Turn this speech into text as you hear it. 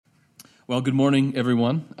Well, good morning,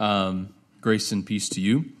 everyone. Grace and peace to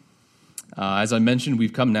you. As I mentioned,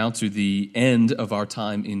 we've come now to the end of our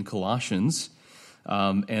time in Colossians,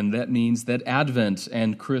 and that means that Advent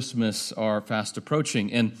and Christmas are fast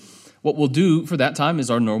approaching. And what we'll do for that time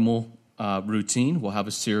is our normal routine. We'll have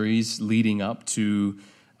a series leading up to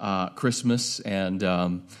Christmas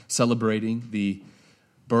and celebrating the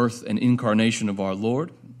birth and incarnation of our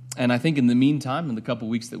Lord. And I think in the meantime, in the couple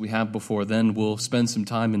weeks that we have before then, we'll spend some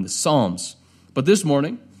time in the Psalms. But this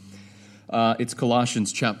morning, it's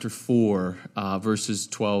Colossians chapter 4, verses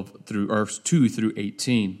 2 through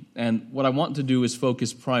 18. And what I want to do is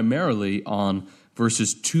focus primarily on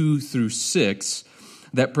verses 2 through 6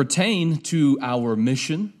 that pertain to our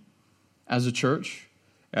mission as a church,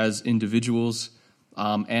 as individuals,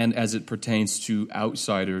 and as it pertains to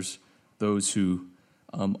outsiders, those who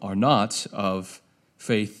are not of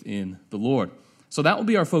faith in the Lord. So that will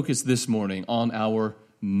be our focus this morning, on our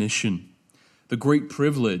mission. The great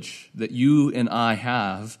privilege that you and I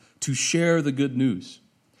have to share the good news,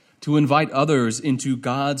 to invite others into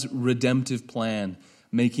God's redemptive plan,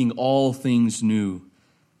 making all things new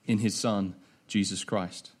in His Son, Jesus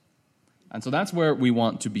Christ. And so that's where we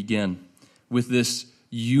want to begin, with this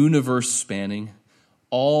universe-spanning,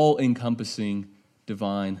 all-encompassing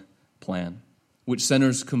divine plan, which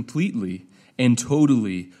centers completely and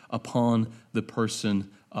totally upon the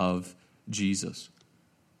person of Jesus.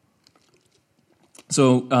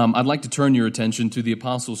 So I'd like to turn your attention to the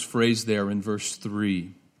apostle's phrase there in verse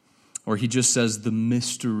 3, where he just says, the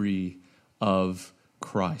mystery of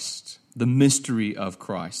Christ. The mystery of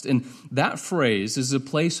Christ. And that phrase is a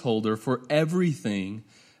placeholder for everything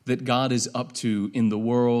that God is up to in the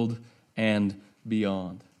world and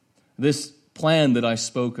beyond. This plan that I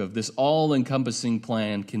spoke of, this all-encompassing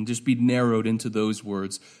plan, can just be narrowed into those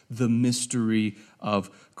words, the mystery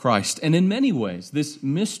of Christ. And in many ways, this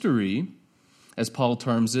mystery, as Paul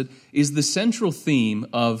terms it, is the central theme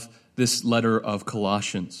of this letter of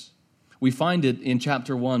Colossians. We find it in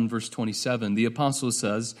chapter 1, verse 27. The apostle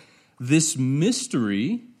says, this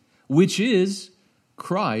mystery, which is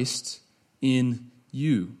Christ in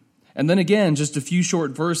you. And then again, just a few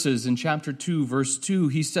short verses in chapter 2, verse 2,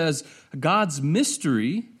 he says, God's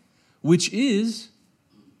mystery, which is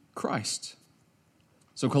Christ.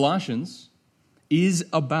 So Colossians is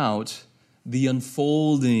about the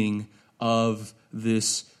unfolding of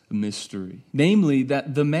this mystery. Namely,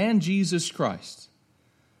 that the man Jesus Christ,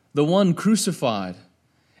 the one crucified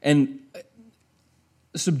and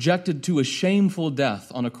subjected to a shameful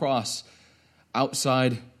death on a cross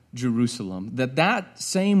outside Jerusalem, that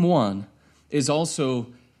same one is also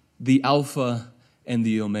the Alpha and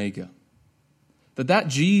the Omega. That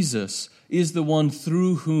Jesus is the one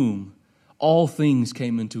through whom all things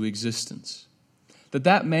came into existence.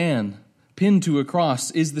 That man pinned to a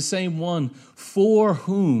cross is the same one for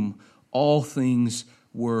whom all things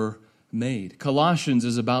were made. Colossians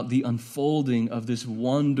is about the unfolding of this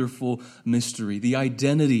wonderful mystery, the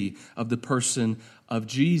identity of the person of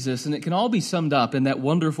Jesus. And it can all be summed up in that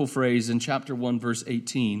wonderful phrase in chapter 1, verse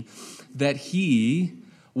 18, that He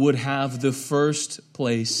would have the first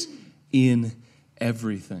place in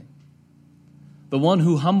everything. The one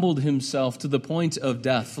who humbled Himself to the point of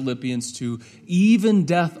death, Philippians 2, even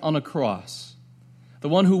death on a cross. The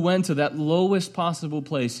one who went to that lowest possible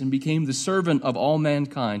place and became the servant of all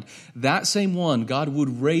mankind. That same one God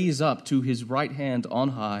would raise up to His right hand on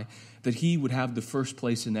high, that He would have the first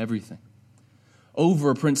place in everything.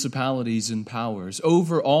 Over principalities and powers,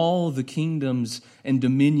 over all the kingdoms and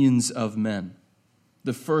dominions of men.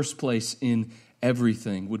 The first place in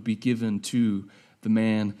everything would be given to the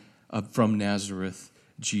man from Nazareth,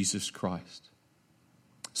 Jesus Christ.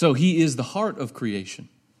 So He is the heart of creation.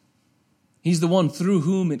 He's the one through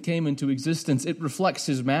whom it came into existence. It reflects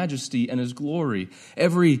His majesty and His glory,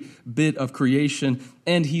 every bit of creation,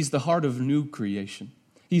 and He's the heart of new creation.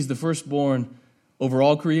 He's the firstborn over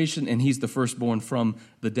all creation, and He's the firstborn from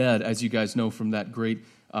the dead, as you guys know from that great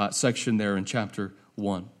section there in chapter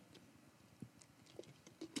 1.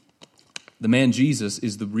 The man Jesus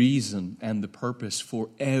is the reason and the purpose for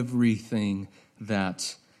everything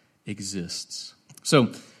that exists.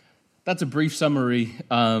 So that's a brief summary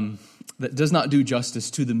that does not do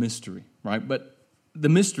justice to the mystery, right? But the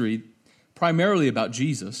mystery, primarily about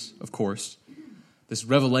Jesus, of course, this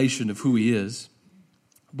revelation of who He is.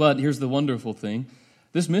 But here's the wonderful thing.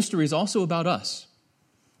 This mystery is also about us.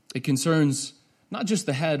 It concerns not just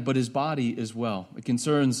the head, but His body as well. It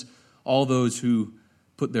concerns all those who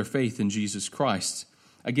put their faith in Jesus Christ.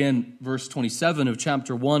 Again, verse 27 of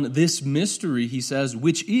chapter 1, this mystery, he says,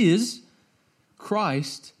 which is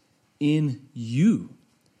Christ in you.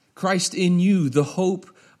 Christ in you, the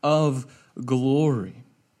hope of glory.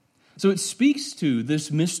 So it speaks to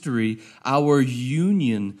this mystery, our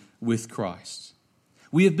union with Christ.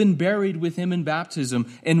 We have been buried with him in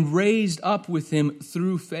baptism and raised up with him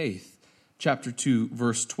through faith. Chapter 2,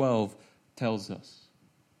 verse 12 tells us.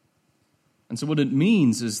 And so what it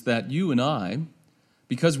means is that you and I,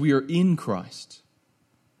 because we are in Christ,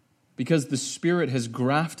 because the Spirit has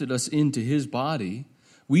grafted us into his body,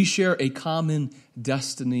 we share a common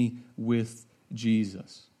destiny with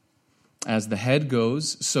Jesus. As the head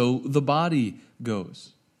goes, so the body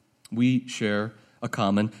goes. We share a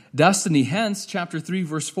common destiny. Hence, chapter 3,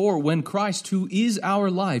 verse 4, when Christ, who is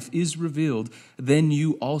our life, is revealed, then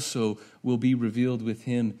you also will be revealed with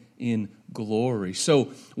him in glory.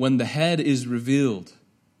 So, when the head is revealed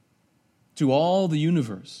to all the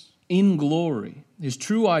universe in glory, his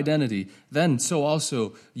true identity, then so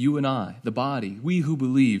also you and I, the body, we who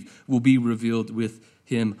believe, will be revealed with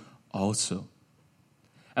him also.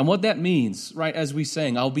 And what that means, right, as we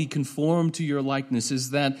sang, I'll be conformed to your likeness,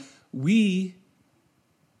 is that we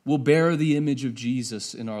will bear the image of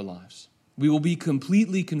Jesus in our lives. We will be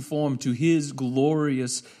completely conformed to his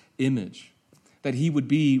glorious image. That he would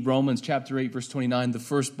be, Romans chapter 8, verse 29, the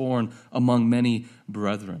firstborn among many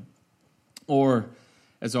brethren. Or,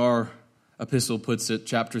 as our epistle puts it,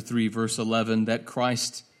 chapter 3, verse 11, that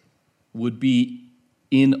Christ would be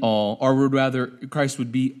in all, or would rather, Christ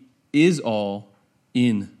would be, is all,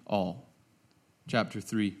 in all. Chapter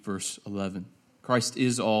 3, verse 11. Christ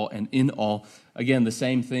is all and in all. Again, the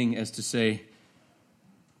same thing as to say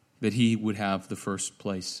that he would have the first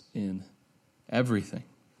place in everything.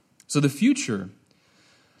 So the future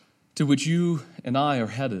to which you and I are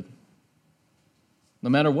headed, no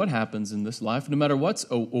matter what happens in this life, no matter what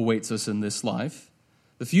awaits us in this life,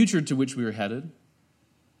 the future to which we are headed,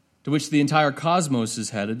 to which the entire cosmos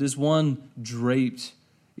is headed, is one draped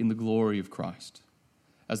in the glory of Christ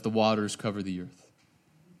as the waters cover the earth.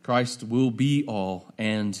 Christ will be all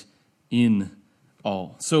and in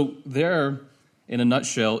all. So there, in a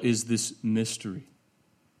nutshell, is this mystery.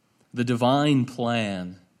 The divine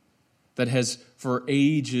plan that has for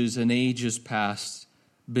ages and ages past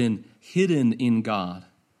been hidden in God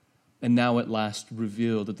and now at last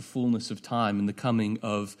revealed at the fullness of time in the coming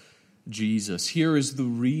of Jesus. Here is the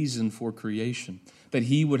reason for creation, that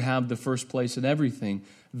he would have the first place in everything,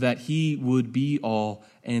 that he would be all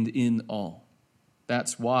and in all.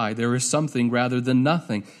 That's why there is something rather than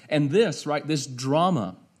nothing. And this, right, this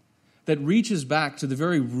drama that reaches back to the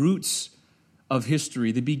very roots of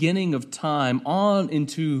history, the beginning of time, on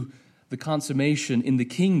into the consummation in the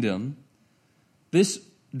kingdom, this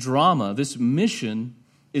drama, this mission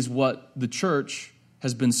is what the church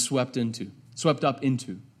has been swept up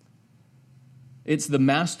into. It's the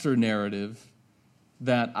master narrative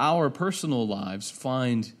that our personal lives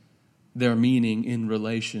find their meaning in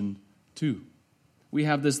relation to. We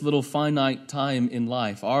have this little finite time in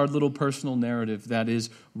life, our little personal narrative that is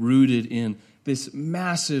rooted in this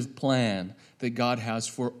massive plan that God has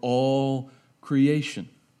for all creation.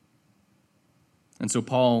 And so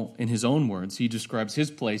Paul, in his own words, he describes his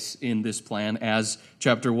place in this plan as,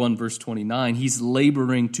 chapter 1, verse 29, he's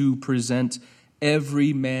laboring to present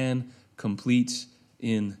every man complete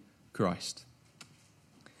in Christ.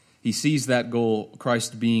 He sees that goal,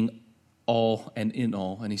 Christ being all and in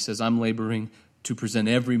all, and he says, I'm laboring to present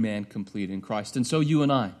every man complete in Christ. And so you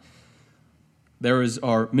and I, there is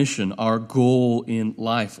our mission, our goal in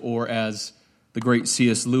life, or as the great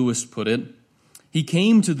C.S. Lewis put it, he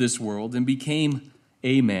came to this world and became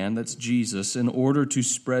a man, that's Jesus, in order to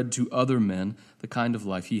spread to other men the kind of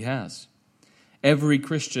life he has. Every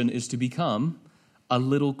Christian is to become a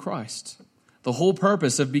little Christ. The whole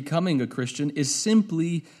purpose of becoming a Christian is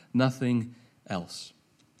simply nothing else.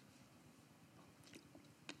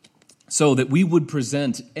 So that we would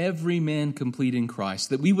present every man complete in Christ,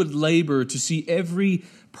 that we would labor to see every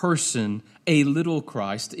person a little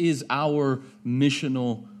Christ, is our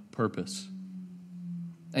missional purpose.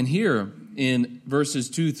 And here in verses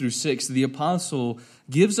 2 through 6, the apostle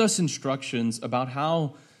gives us instructions about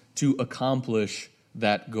how to accomplish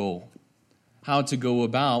that goal, how to go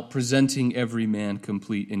about presenting every man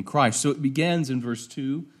complete in Christ. So it begins in verse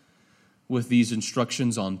 2 with these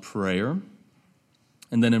instructions on prayer.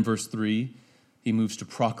 And then in verse 3, he moves to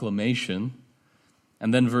proclamation.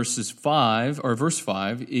 And then verse 5,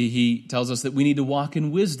 he tells us that we need to walk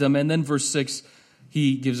in wisdom. And then verse 6,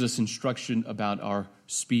 he gives us instruction about our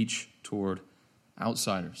speech toward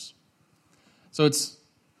outsiders. So it's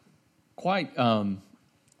quite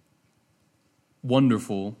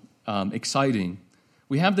wonderful, exciting.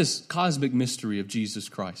 We have this cosmic mystery of Jesus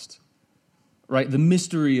Christ, right? The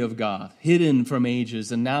mystery of God, hidden from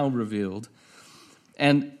ages and now revealed.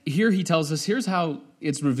 And here he tells us, here's how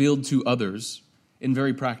it's revealed to others in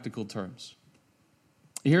very practical terms.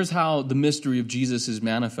 Here's how the mystery of Jesus is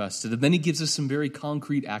manifested. And then he gives us some very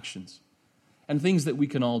concrete actions and things that we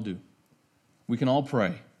can all do. We can all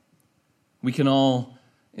pray. We can all,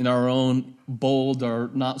 in our own bold or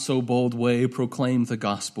not so bold way, proclaim the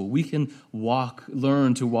gospel. We can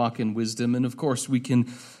learn to walk in wisdom. And of course, we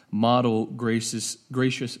can model gracious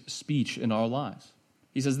speech in our lives.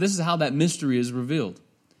 He says this is how that mystery is revealed.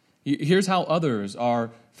 Here's how others,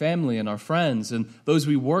 our family and our friends and those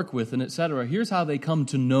we work with and etc., here's how they come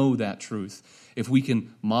to know that truth if we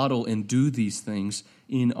can model and do these things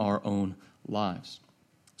in our own lives.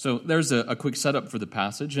 So there's a quick setup for the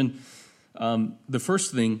passage. And the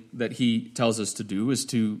first thing that he tells us to do is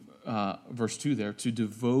to, verse 2 there, to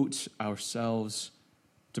devote ourselves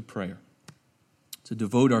to prayer. To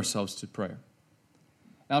devote ourselves to prayer.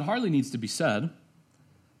 Now, it hardly needs to be said,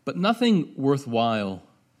 but nothing worthwhile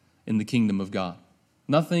in the kingdom of God,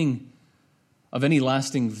 nothing of any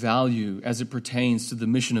lasting value as it pertains to the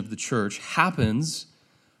mission of the church happens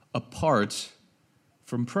apart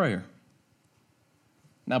from prayer.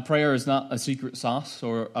 Now, prayer is not a secret sauce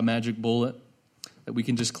or a magic bullet that we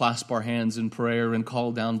can just clasp our hands in prayer and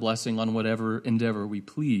call down blessing on whatever endeavor we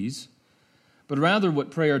please, but rather what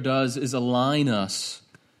prayer does is align us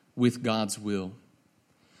with God's will.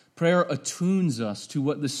 Prayer attunes us to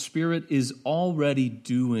what the Spirit is already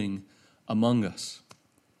doing among us.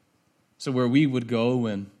 So where we would go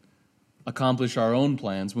and accomplish our own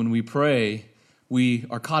plans, when we pray, we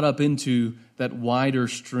are caught up into that wider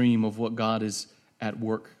stream of what God is at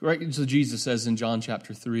work. Right? So Jesus says in John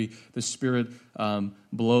chapter 3, the Spirit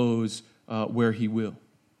blows where he will.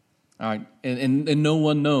 All right, and no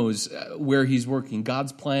one knows where he's working.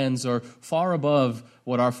 God's plans are far above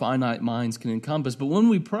what our finite minds can encompass. But when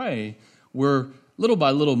we pray, we're little by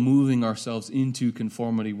little moving ourselves into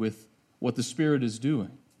conformity with what the Spirit is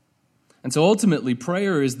doing. And so ultimately,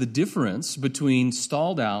 prayer is the difference between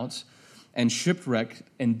stalled out and shipwrecked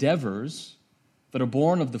endeavors that are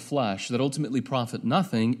born of the flesh, that ultimately profit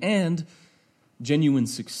nothing, and genuine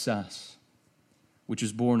success, which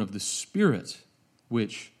is born of the Spirit,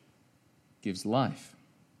 which gives life.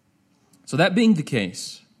 So that being the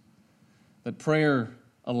case, that prayer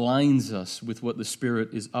aligns us with what the Spirit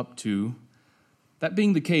is up to, that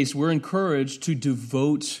being the case, we're encouraged to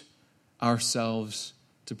devote ourselves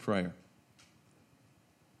to prayer.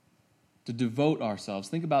 To devote ourselves.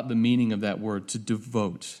 Think about the meaning of that word, to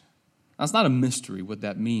devote. Now, it's not a mystery what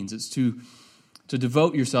that means. It's to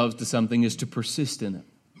devote yourselves to something is to persist in it.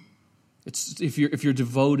 It's if you're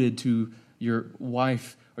devoted to your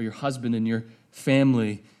wife or your husband and your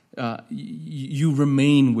family, you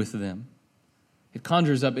remain with them. It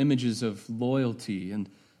conjures up images of loyalty and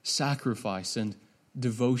sacrifice and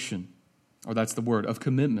devotion, or that's the word, of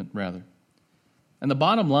commitment, rather. And the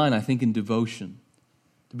bottom line, I think, in devotion,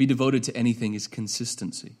 to be devoted to anything is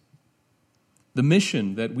consistency. The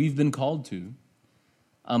mission that we've been called to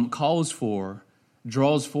draws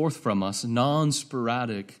forth from us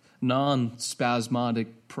non-sporadic,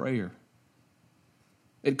 non-spasmodic prayer.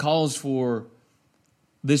 It calls for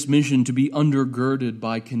this mission to be undergirded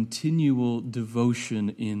by continual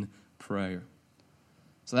devotion in prayer.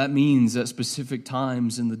 So that means at specific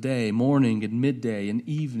times in the day, morning and midday and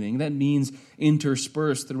evening. That means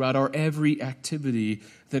interspersed throughout our every activity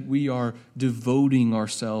that we are devoting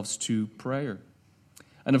ourselves to prayer.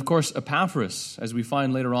 And of course, Epaphras, as we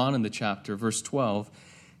find later on in the chapter, verse 12,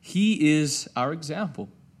 he is our example.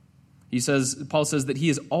 Paul says that he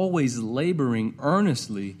is always laboring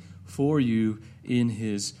earnestly for you in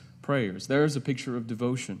his prayers. There's a picture of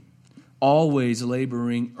devotion. Always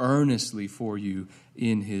laboring earnestly for you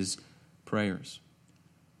in his prayers.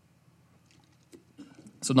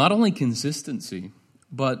 So not only consistency,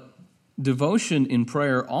 but devotion in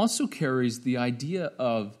prayer also carries the idea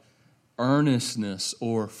of earnestness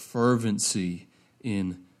or fervency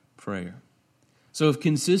in prayer. So if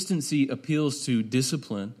consistency appeals to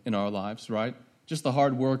discipline in our lives, right? Just the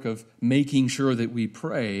hard work of making sure that we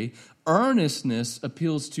pray, earnestness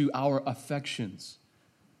appeals to our affections,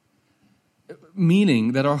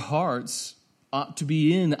 meaning that our hearts ought to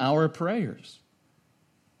be in our prayers.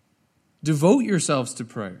 Devote yourselves to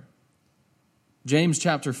prayer. James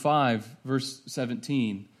chapter 5, verse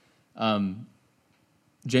 17,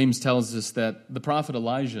 James tells us that the prophet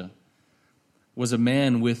Elijah was a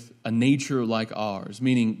man with a nature like ours,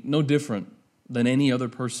 meaning no different than any other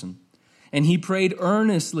person. And he prayed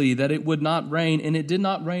earnestly that it would not rain, and it did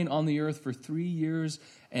not rain on the earth for 3 years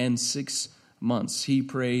and 6 months. He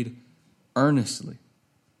prayed earnestly.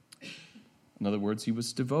 In other words, he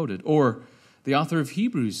was devoted. Or The author of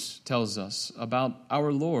Hebrews tells us about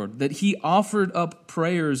our Lord, that he offered up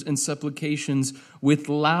prayers and supplications with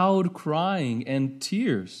loud crying and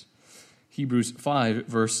tears. Hebrews 5,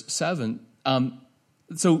 verse 7.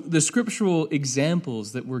 So the scriptural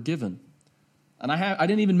examples that were given, and I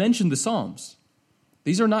didn't even mention the Psalms.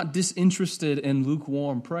 These are not disinterested and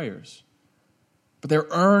lukewarm prayers, but they're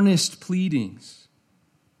earnest pleadings.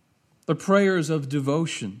 They're prayers of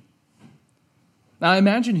devotion. Now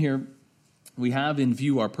imagine here, we have in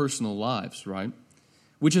view our personal lives, right?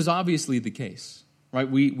 Which is obviously the case, right?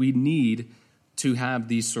 We need to have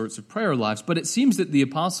these sorts of prayer lives. But it seems that the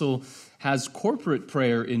apostle has corporate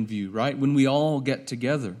prayer in view, right? When we all get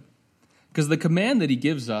together. Because the command that he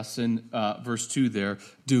gives us in verse 2 there,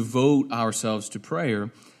 devote ourselves to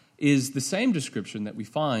prayer, is the same description that we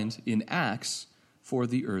find in Acts for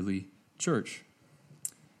the early church.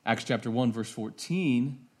 Acts chapter 1, verse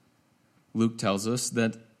 14, Luke tells us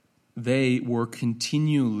that they were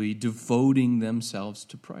continually devoting themselves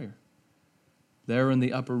to prayer. There in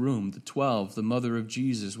the upper room, the 12, the mother of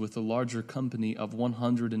Jesus, with a larger company of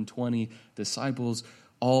 120 disciples,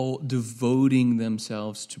 all devoting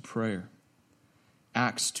themselves to prayer.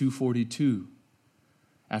 Acts 2:42,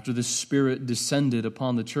 after the Spirit descended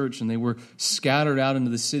upon the church and they were scattered out into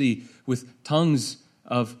the city with tongues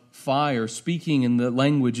of fire, speaking in the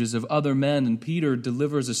languages of other men, and Peter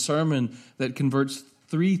delivers a sermon that converts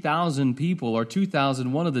 3,000 people, or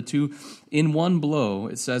 2,000, one of the two, in one blow.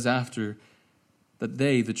 It says after that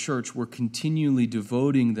they, the church, were continually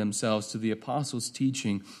devoting themselves to the apostles'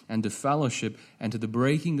 teaching and to fellowship and to the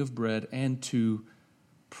breaking of bread and to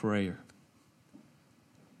prayer.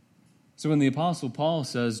 So when the apostle Paul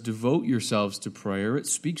says, devote yourselves to prayer, it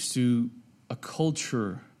speaks to a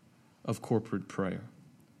culture of corporate prayer.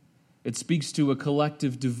 It speaks to a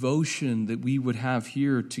collective devotion that we would have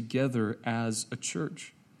here together as a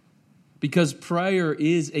church. Because prayer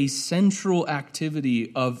is a central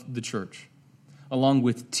activity of the church. Along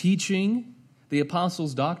with teaching the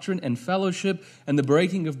apostles' doctrine and fellowship and the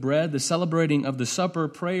breaking of bread, the celebrating of the supper,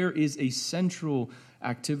 prayer is a central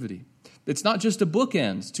activity. It's not just a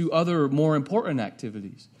bookend to other more important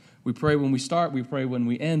activities. We pray when we start, we pray when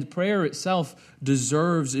we end. Prayer itself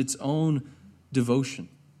deserves its own devotion.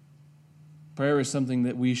 Prayer is something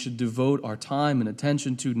that we should devote our time and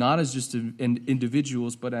attention to, not as just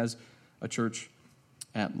individuals, but as a church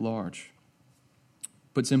at large.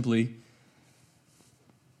 Put simply,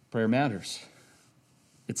 prayer matters.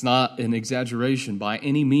 It's not an exaggeration by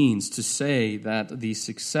any means to say that the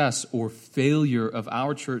success or failure of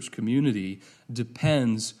our church community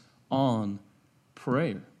depends on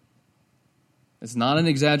prayer. It's not an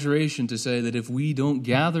exaggeration to say that if we don't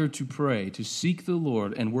gather to pray, to seek the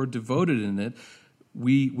Lord, and we're devoted in it,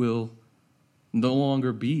 we will no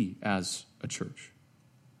longer be as a church.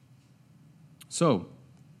 So,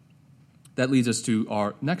 that leads us to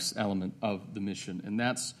our next element of the mission, and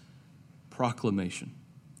that's proclamation.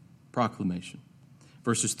 Proclamation.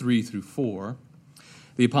 Verses 3 through 4.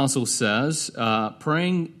 The apostle says,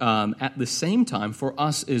 praying at the same time for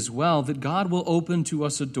us as well, that God will open to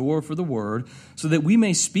us a door for the word, so that we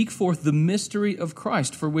may speak forth the mystery of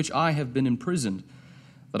Christ, for which I have been imprisoned,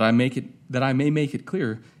 that I may make it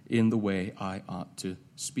clear in the way I ought to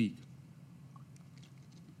speak.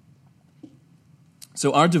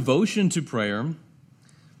 So our devotion to prayer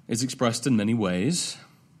is expressed in many ways: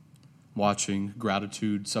 watching,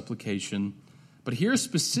 gratitude, supplication. But here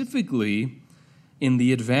specifically, in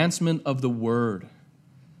the advancement of the word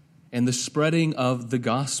and the spreading of the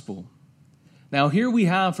gospel. Now here we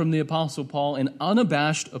have from the Apostle Paul an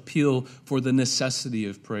unabashed appeal for the necessity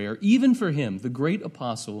of prayer. Even for him, the great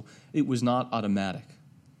apostle, it was not automatic.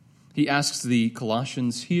 He asks the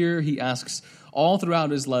Colossians here, he asks all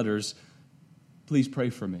throughout his letters, please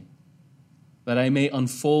pray for me, that I may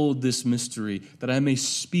unfold this mystery, that I may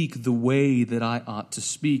speak the way that I ought to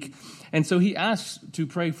speak. And so he asks to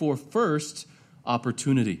pray for, first,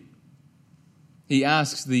 opportunity. He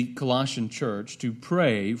asks the Colossian church to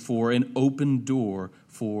pray for an open door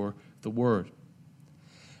for the word.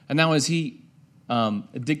 And now as he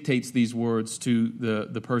dictates these words to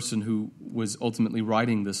the person who was ultimately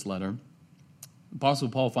writing this letter, Apostle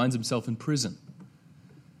Paul finds himself in prison,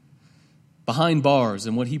 behind bars,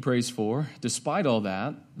 and what he prays for, despite all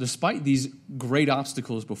that, despite these great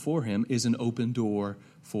obstacles before him, is an open door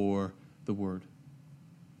for the word,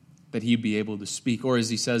 that he'd be able to speak. Or as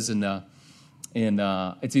he says in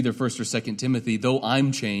it's either 1 or 2 Timothy, though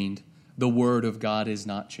I'm chained, the word of God is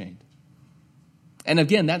not chained. And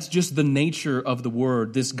again, that's just the nature of the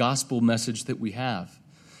word, this gospel message that we have.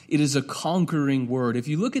 It is a conquering word. If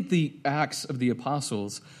you look at the Acts of the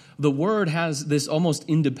Apostles, the word has this almost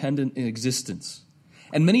independent existence.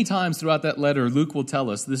 And many times throughout that letter, Luke will tell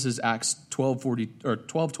us, this is Acts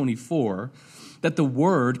 12:24, that the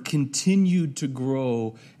word continued to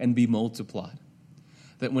grow and be multiplied.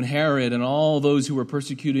 That when Herod and all those who were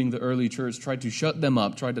persecuting the early church tried to shut them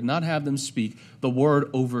up, tried to not have them speak, the word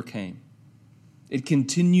overcame. It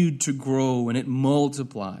continued to grow and it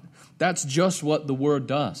multiplied. That's just what the word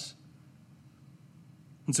does.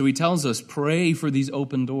 And so he tells us, pray for these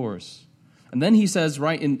open doors. And then he says,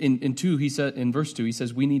 right in verse 2, he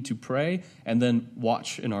says we need to pray and then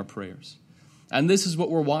watch in our prayers. And this is what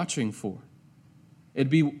we're watching for. It'd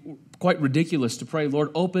be quite ridiculous to pray, Lord,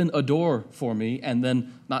 open a door for me, and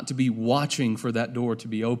then not to be watching for that door to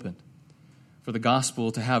be opened, for the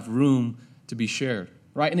gospel to have room to be shared,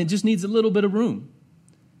 right? And it just needs a little bit of room.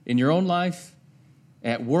 In your own life,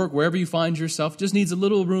 at work, wherever you find yourself, just needs a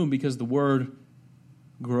little room because the word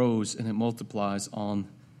grows and it multiplies on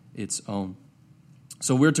its own.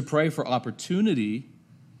 So we're to pray for opportunity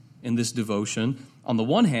in this devotion on the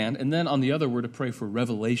one hand, and then on the other, we're to pray for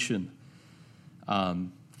revelation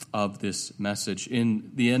of this message.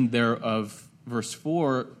 In the end there of verse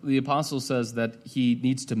 4, the apostle says that he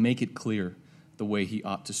needs to make it clear the way he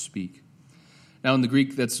ought to speak. Now in the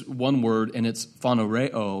Greek, that's one word, and it's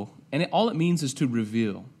phanoreo, and all it means is to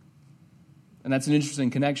reveal. And that's an interesting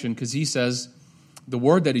connection because he says the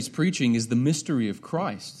word that he's preaching is the mystery of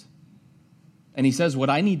Christ. And he says what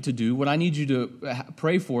I need to do, what I need you to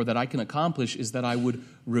pray for that I can accomplish is that I would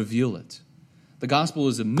reveal it. The gospel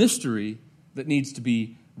is a mystery that needs to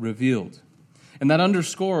be revealed. And that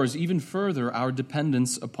underscores even further our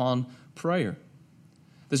dependence upon prayer.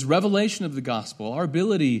 This revelation of the gospel, our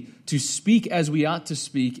ability to speak as we ought to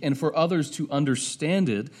speak and for others to understand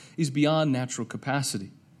it, is beyond natural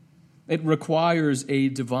capacity. It requires a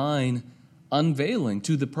divine unveiling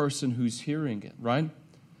to the person who's hearing it, right?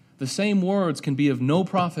 The same words can be of no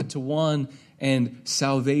profit to one and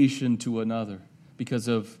salvation to another because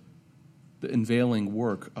of the unveiling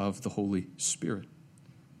work of the Holy Spirit.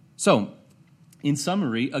 So, in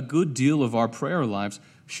summary, a good deal of our prayer lives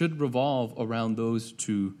should revolve around those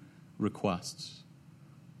two requests.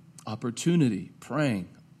 Opportunity, praying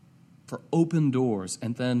for open doors,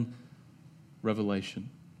 and then revelation,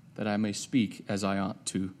 that I may speak as I ought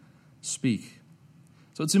to speak.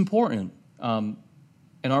 So it's important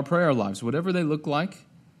in our prayer lives, whatever they look like,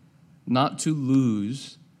 not to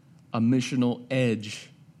lose a missional edge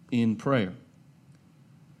in prayer.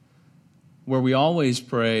 Where we always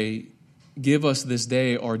pray, give us this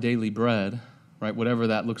day our daily bread, right? Whatever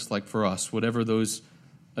that looks like for us, whatever those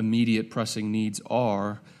immediate pressing needs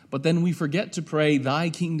are. But then we forget to pray, thy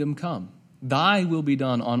kingdom come. Thy will be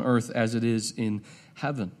done on earth as it is in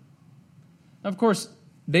heaven. Now, of course,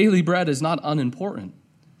 daily bread is not unimportant.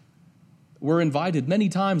 We're invited many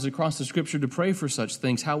times across the Scripture to pray for such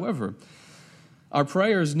things. However, our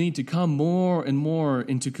prayers need to come more and more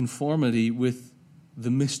into conformity with the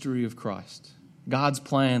mystery of Christ, God's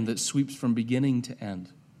plan that sweeps from beginning to end.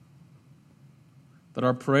 That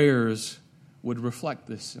our prayers would reflect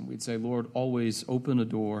this, and we'd say, Lord, always open a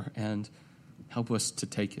door and help us to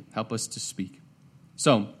take it, help us to speak.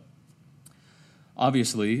 So,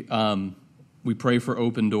 obviously, we pray for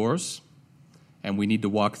open doors, and we need to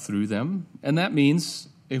walk through them. And that means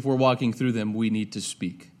if we're walking through them, we need to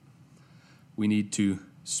speak. We need to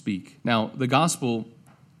speak. Now, the gospel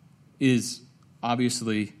is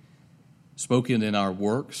obviously spoken in our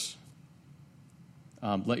works.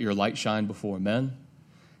 Let your light shine before men.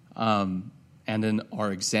 And in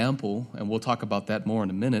our example, and we'll talk about that more in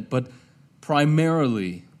a minute, but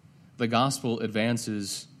primarily the gospel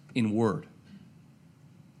advances in word.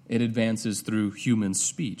 It advances through human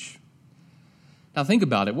speech. Now think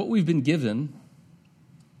about it. What we've been given,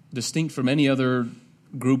 distinct from any other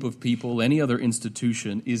group of people, any other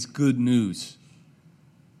institution, is good news.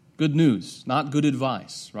 Good news, not good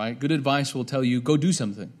advice, right? Good advice will tell you, go do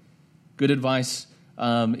something. Good advice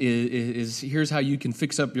is here's how you can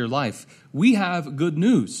fix up your life. We have good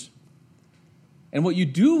news. And what you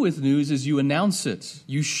do with news is you announce it.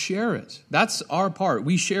 You share it. That's our part.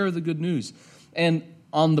 We share the good news. And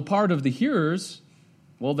on the part of the hearers,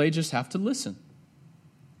 well, they just have to listen.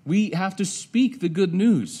 We have to speak the good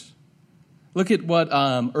news. Look at what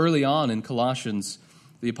early on in Colossians,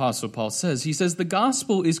 the Apostle Paul says. He says, the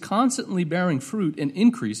gospel is constantly bearing fruit and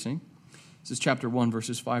increasing. This is chapter 1,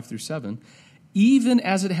 verses 5 through 7. Even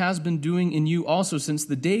as it has been doing in you also since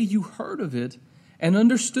the day you heard of it and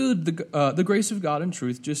understood the grace of God in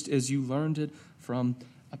truth, just as you learned it from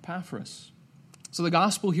Epaphras. So the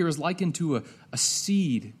gospel here is likened to a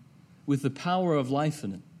seed with the power of life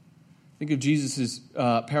in it. Think of Jesus'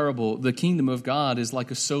 parable. The kingdom of God is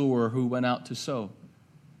like a sower who went out to sow.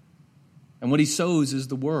 And what he sows is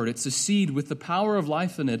the word. It's a seed with the power of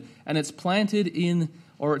life in it, and it's planted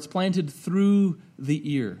through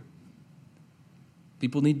the ear.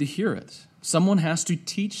 People need to hear it. Someone has to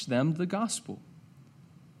teach them the gospel.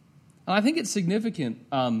 And I think it's significant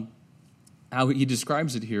how he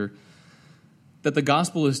describes it here, that the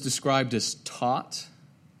gospel is described as taught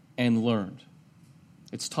and learned.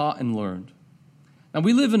 It's taught and learned. Now,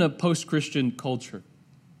 we live in a post-Christian culture,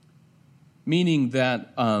 meaning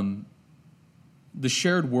that the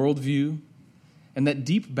shared worldview and that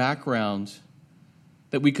deep background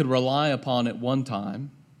that we could rely upon at one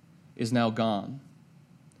time is now gone.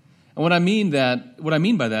 And what I mean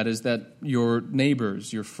by that is that your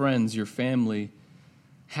neighbors, your friends, your family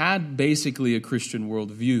had basically a Christian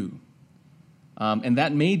worldview. And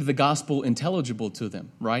that made the gospel intelligible to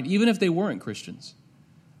them, right? Even if they weren't Christians.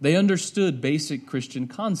 They understood basic Christian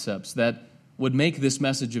concepts that would make this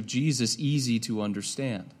message of Jesus easy to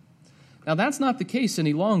understand. Now, that's not the case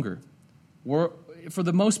any longer. We're, for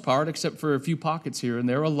the most part, except for a few pockets here and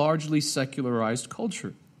there, a largely secularized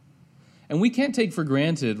culture. And we can't take for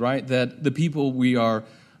granted, right, that the people we are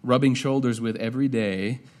rubbing shoulders with every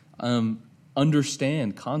day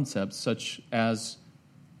understand concepts such as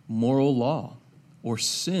moral law or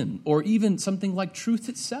sin or even something like truth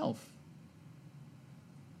itself.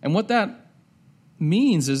 And what that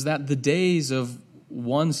means is that the days of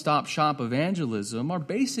one-stop shop evangelism are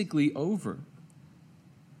basically over.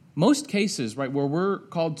 Most cases, right, where we're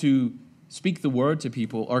called to speak the word to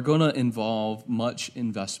people are going to involve much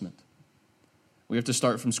investment. We have to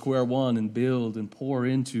start from square one and build and pour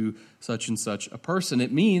into such and such a person.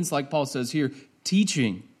 It means, like Paul says here,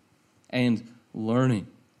 teaching and learning.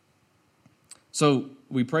 So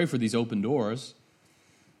we pray for these open doors,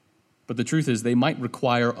 but the truth is they might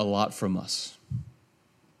require a lot from us.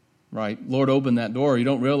 Right? Lord, open that door. You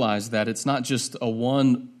don't realize that it's not just a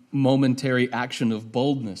one momentary action of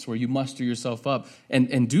boldness where you muster yourself up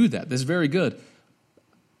and do that. That's very good.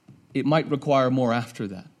 It might require more after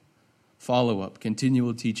that. Follow-up,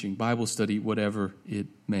 continual teaching, Bible study, whatever it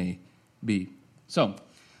may be. So,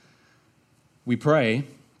 we pray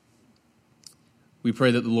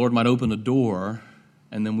that the Lord might open a door,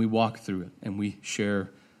 and then we walk through it, and we share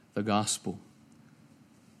the gospel.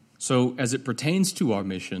 So, as it pertains to our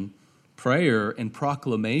mission, prayer and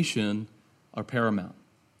proclamation are paramount.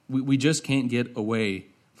 We just can't get away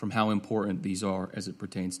from how important these are as it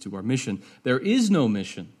pertains to our mission. There is no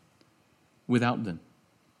mission without them.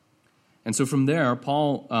 And so from there,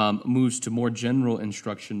 Paul moves to more general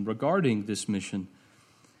instruction regarding this mission.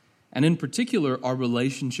 And in particular, our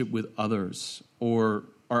relationship with others, our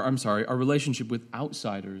relationship with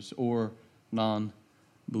outsiders or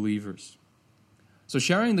non-believers. So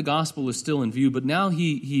sharing the gospel is still in view, but now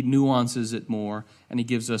he nuances it more, and he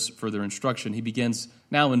gives us further instruction. He begins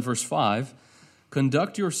now in verse 5,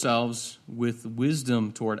 conduct yourselves with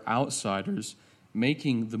wisdom toward outsiders,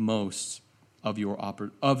 making the most of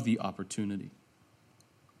the opportunity.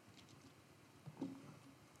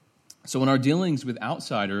 So in our dealings with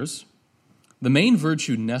outsiders, the main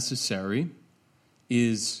virtue necessary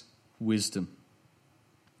is wisdom.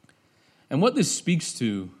 And what this speaks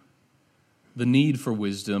to, the need for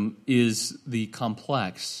wisdom, is the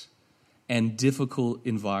complex and difficult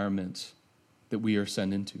environment that we are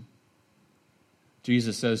sent into.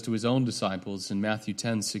 Jesus says to his own disciples in Matthew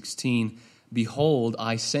 10:16, behold,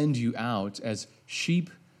 I send you out as sheep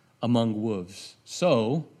among wolves.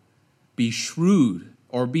 So be shrewd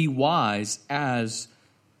or be wise as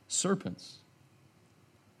serpents.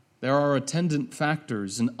 There are attendant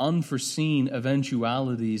factors and unforeseen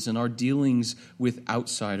eventualities in our dealings with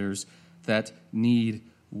outsiders that need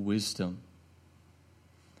wisdom.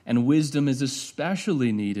 And wisdom is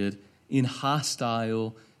especially needed in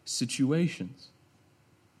hostile situations,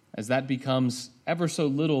 as that becomes ever so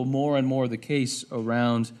little more and more the case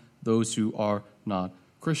around those who are not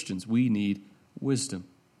Christians. We need wisdom.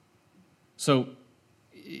 So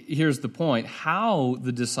here's the point. How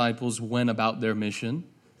the disciples went about their mission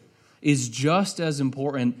is just as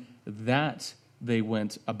important that they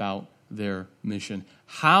went about their mission.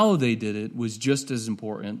 How they did it was just as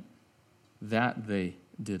important that they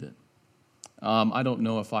did it. I don't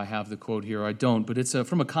know if I have the quote here. I don't, but it's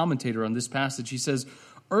from a commentator on this passage. He says,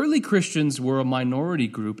 early Christians were a minority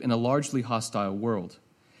group in a largely hostile world,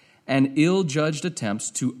 and ill-judged attempts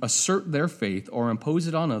to assert their faith or impose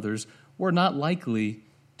it on others were not likely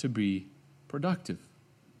to be productive.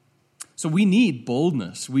 So we need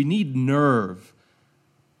boldness. We need nerve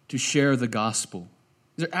to share the gospel.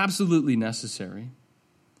 They're absolutely necessary.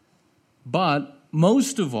 But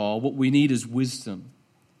most of all, what we need is wisdom.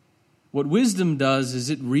 What wisdom does is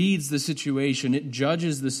it reads the situation, it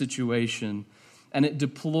judges the situation, and it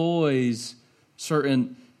deploys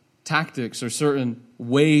certain tactics or certain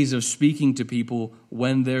ways of speaking to people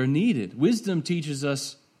when they're needed. Wisdom teaches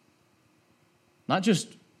us not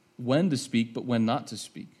just when to speak, but when not to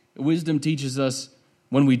speak. Wisdom teaches us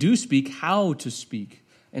when we do speak, how to speak,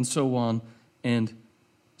 and so on and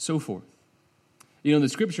so forth. You know, in the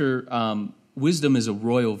scripture, wisdom is a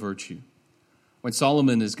royal virtue. When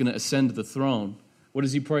Solomon is going to ascend to the throne, what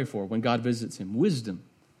does he pray for when God visits him? Wisdom.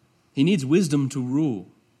 He needs wisdom to rule.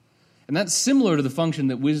 And that's similar to the function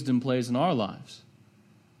that wisdom plays in our lives.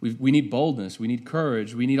 We need boldness, we need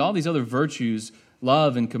courage, we need all these other virtues,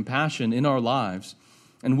 love and compassion in our lives.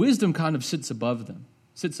 And wisdom kind of sits above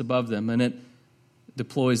them, and it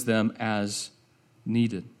deploys them as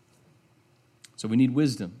needed. So we need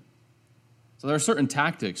wisdom. So there are certain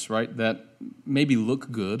tactics, right, that maybe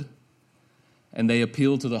look good, and they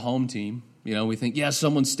appeal to the home team. You know, we think, yes,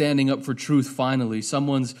 someone's standing up for truth finally.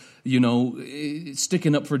 Someone's,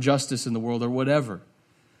 sticking up for justice in the world or whatever.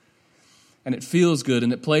 And it feels good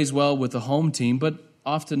and it plays well with the home team, but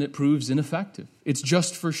often it proves ineffective. It's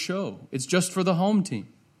just for show. It's just for the home team.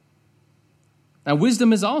 Now,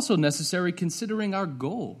 wisdom is also necessary considering our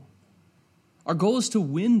goal. Our goal is to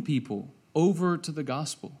win people over to the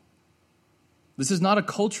gospel. This is not a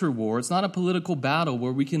culture war. It's not a political battle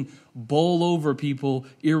where we can bowl over people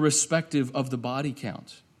irrespective of the body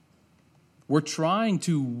count. We're trying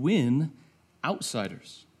to win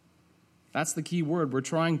outsiders. That's the key word. We're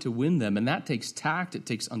trying to win them, and that takes tact, it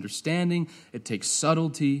takes understanding, it takes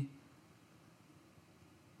subtlety.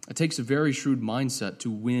 It takes a very shrewd mindset to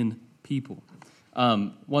win people. I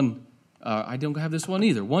don't have this one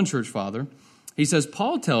either. One church father, he says,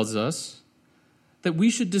 Paul tells us that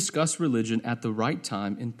we should discuss religion at the right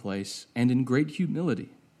time and place and in great humility.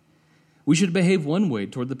 We should behave one way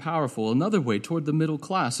toward the powerful, another way toward the middle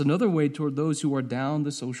class, another way toward those who are down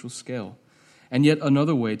the social scale, and yet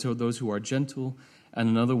another way toward those who are gentle, and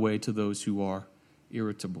another way to those who are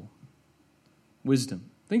irritable.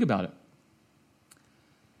 Wisdom. Think about it.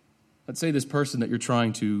 Let's say this person that you're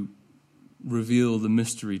trying to reveal the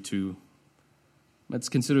mystery to, let's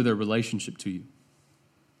consider their relationship to you.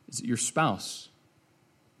 Is it your spouse?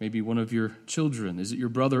 Maybe one of your children? Is it your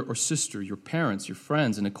brother or sister, your parents, your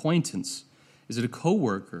friends, an acquaintance? Is it a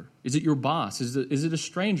coworker? Is it your boss? Is it a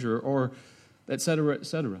stranger? Or et cetera, et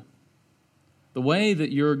cetera. The way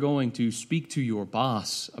that you're going to speak to your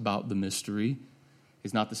boss about the mystery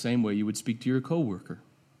is not the same way you would speak to your coworker.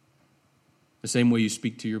 The same way you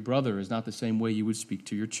speak to your brother is not the same way you would speak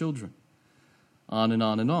to your children. On and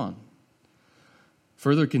on and on.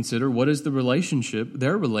 Further consider, what is their relationship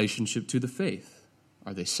to the faith?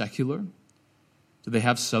 Are they secular? Do they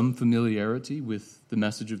have some familiarity with the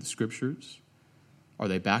message of the Scriptures? Are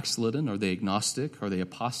they backslidden? Are they agnostic? Are they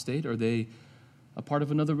apostate? Are they a part of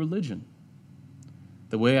another religion?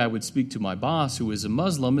 The way I would speak to my boss, who is a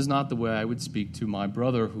Muslim, is not the way I would speak to my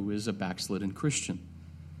brother, who is a backslidden Christian.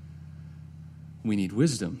 We need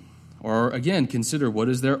wisdom. Or again, consider, what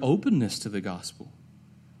is their openness to the gospel?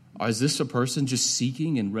 Is this a person just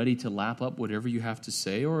seeking and ready to lap up whatever you have to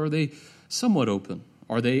say, or are they somewhat open?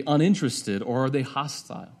 Are they uninterested, or are they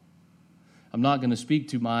hostile? I'm not going to speak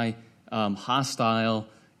to my hostile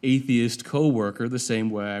atheist coworker the same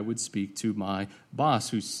way I would speak to my boss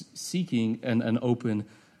who's seeking an open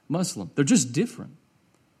Muslim. They're just different.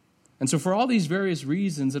 And so for all these various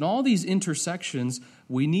reasons and all these intersections,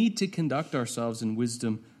 we need to conduct ourselves in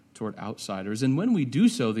wisdom toward outsiders. And when we do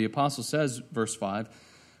so, the apostle says, verse 5,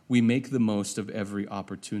 we make the most of every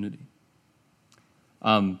opportunity.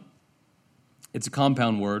 It's a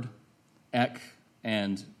compound word, ek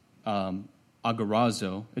and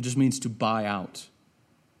agarazo. It just means to buy out.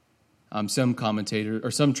 Some commentators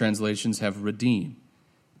or some translations have redeem.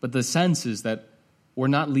 But the sense is that we're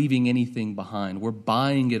not leaving anything behind. We're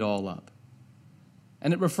buying it all up.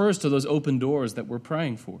 And it refers to those open doors that we're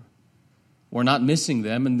praying for. We're not missing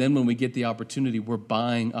them, and then when we get the opportunity, we're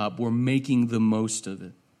buying up. We're making the most of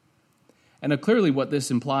it. And clearly what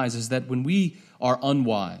this implies is that when we are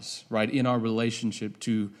unwise, right, in our relationship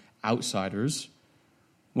to outsiders,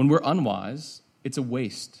 when we're unwise, it's a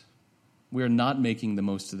waste. We are not making the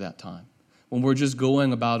most of that time. When we're just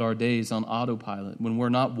going about our days on autopilot, when we're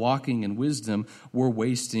not walking in wisdom, we're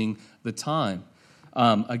wasting the time.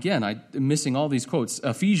 Again, I'm missing all these quotes.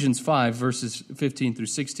 Ephesians 5, verses 15 through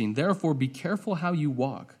 16. Therefore, be careful how you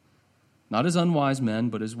walk, not as unwise men,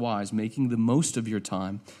 but as wise, making the most of your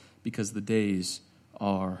time, because the days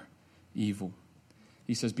are evil.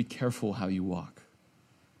 He says, be careful how you walk.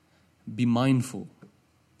 Be mindful.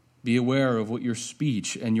 Be aware of what your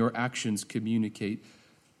speech and your actions communicate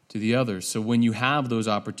to the others. So when you have those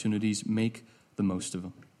opportunities, make the most of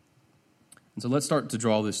them. And so let's start to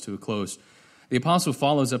draw this to a close. The apostle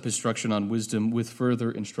follows up his instruction on wisdom with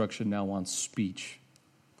further instruction now on speech.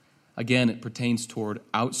 Again, it pertains toward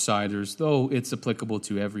outsiders, though it's applicable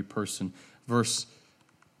to every person. Verse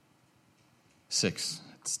 6,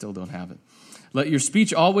 still don't have it. Let your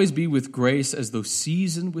speech always be with grace, as though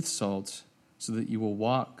seasoned with salt, so that you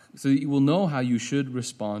will know how you should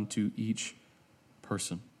respond to each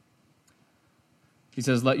person. He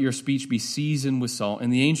says, let your speech be seasoned with salt.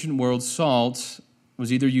 In the ancient world, salt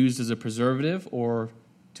was either used as a preservative or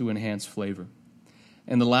to enhance flavor.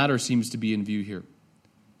 And the latter seems to be in view here.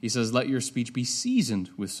 He says, let your speech be seasoned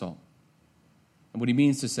with salt. And what he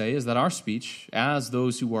means to say is that our speech, as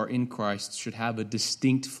those who are in Christ, should have a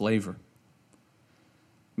distinct flavor.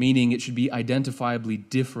 Meaning it should be identifiably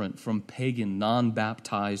different from pagan,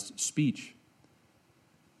 non-baptized speech.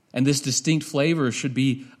 And this distinct flavor should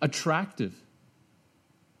be attractive.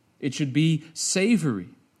 It should be savory.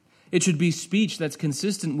 It should be speech that's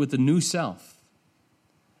consistent with the new self.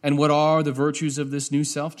 And what are the virtues of this new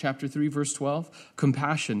self? Chapter 3, verse 12.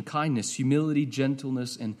 Compassion, kindness, humility,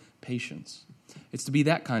 gentleness, and patience. It's to be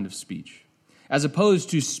that kind of speech, as opposed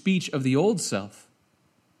to speech of the old self.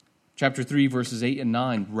 Chapter 3, verses 8 and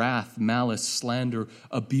 9. Wrath, malice, slander,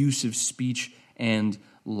 abusive speech, and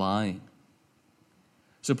lying.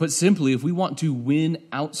 So put simply, if we want to win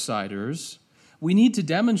outsiders, we need to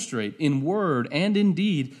demonstrate in word and in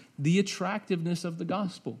deed the attractiveness of the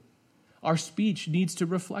gospel. Our speech needs to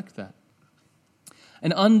reflect that.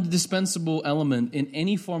 An indispensable element in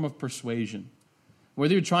any form of persuasion,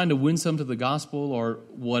 whether you're trying to win some to the gospel or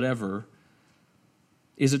whatever,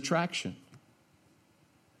 is attraction.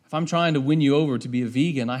 If I'm trying to win you over to be a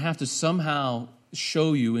vegan, I have to somehow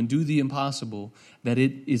show you and do the impossible that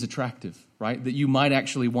it is attractive, right? That you might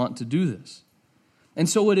actually want to do this. And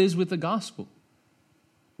so it is with the gospel,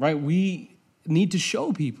 right? We need to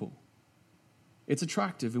show people it's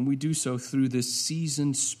attractive, and we do so through this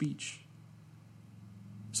seasoned speech.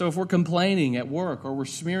 So if we're complaining at work or we're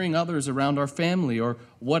smearing others around our family or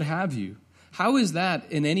what have you, how is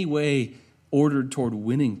that in any way ordered toward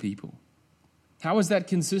winning people? How is that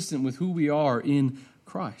consistent with who we are in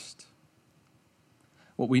Christ?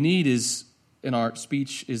 What we need is, in our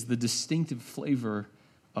speech, is the distinctive flavor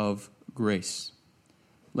of grace.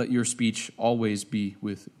 Let your speech always be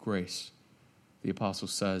with grace, the apostle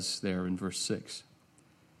says there in verse 6.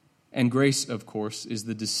 And grace, of course, is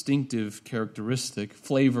the distinctive characteristic,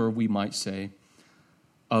 flavor, we might say,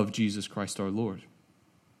 of Jesus Christ our Lord.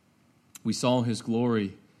 We saw his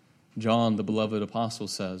glory, John, the beloved apostle,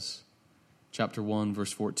 says, chapter 1,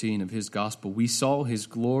 verse 14 of his gospel. We saw his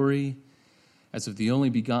glory as of the only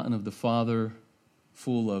begotten of the Father,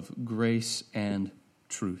 full of grace and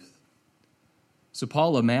truth. So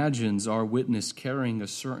Paul imagines our witness carrying a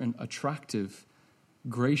certain attractive,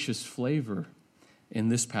 gracious flavor in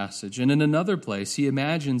this passage. And in another place, he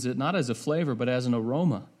imagines it not as a flavor, but as an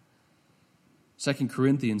aroma. 2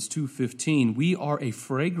 Corinthians 2:15, we are a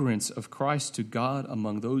fragrance of Christ to God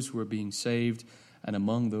among those who are being saved and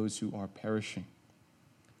among those who are perishing.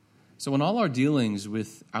 So in all our dealings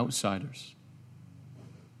with outsiders,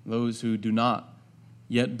 those who do not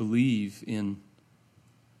yet believe in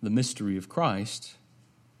the mystery of Christ,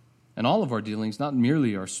 and all of our dealings, not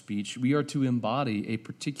merely our speech, we are to embody a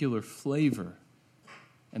particular flavor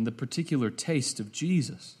and the particular taste of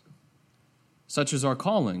Jesus. Such is our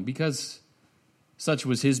calling, because such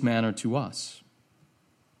was his manner to us.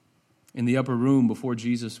 In the upper room before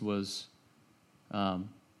Jesus was,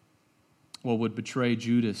 would betray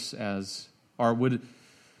Judas as, or would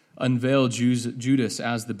unveil Judas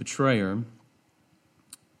as the betrayer,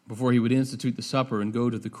 before he would institute the supper and go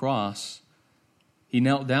to the cross, he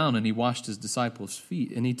knelt down and he washed his disciples'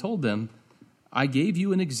 feet. And he told them, I gave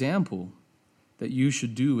you an example that you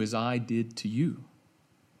should do as I did to you.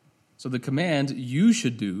 So the command you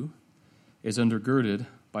should do is undergirded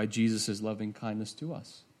by Jesus' loving kindness to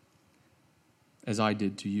us, as I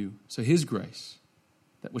did to you. So his grace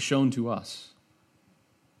that was shown to us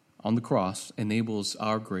on the cross enables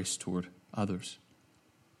our grace toward others.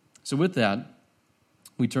 So with that,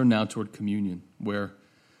 we turn now toward communion, where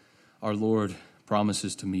our Lord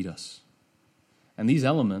promises to meet us. And these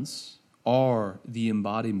elements are the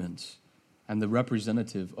embodiment and the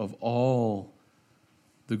representative of all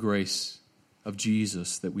the grace of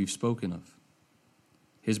Jesus that we've spoken of,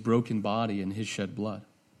 his broken body and his shed blood.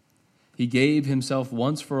 He gave himself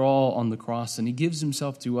once for all on the cross, and he gives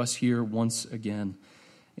himself to us here once again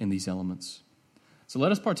in these elements. So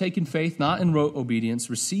let us partake in faith, not in rote obedience,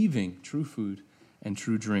 receiving true food and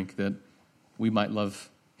true drink, that we might love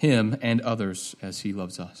him and others as he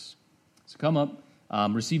loves us. So come up,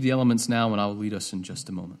 receive the elements now, and I'll lead us in just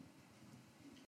a moment.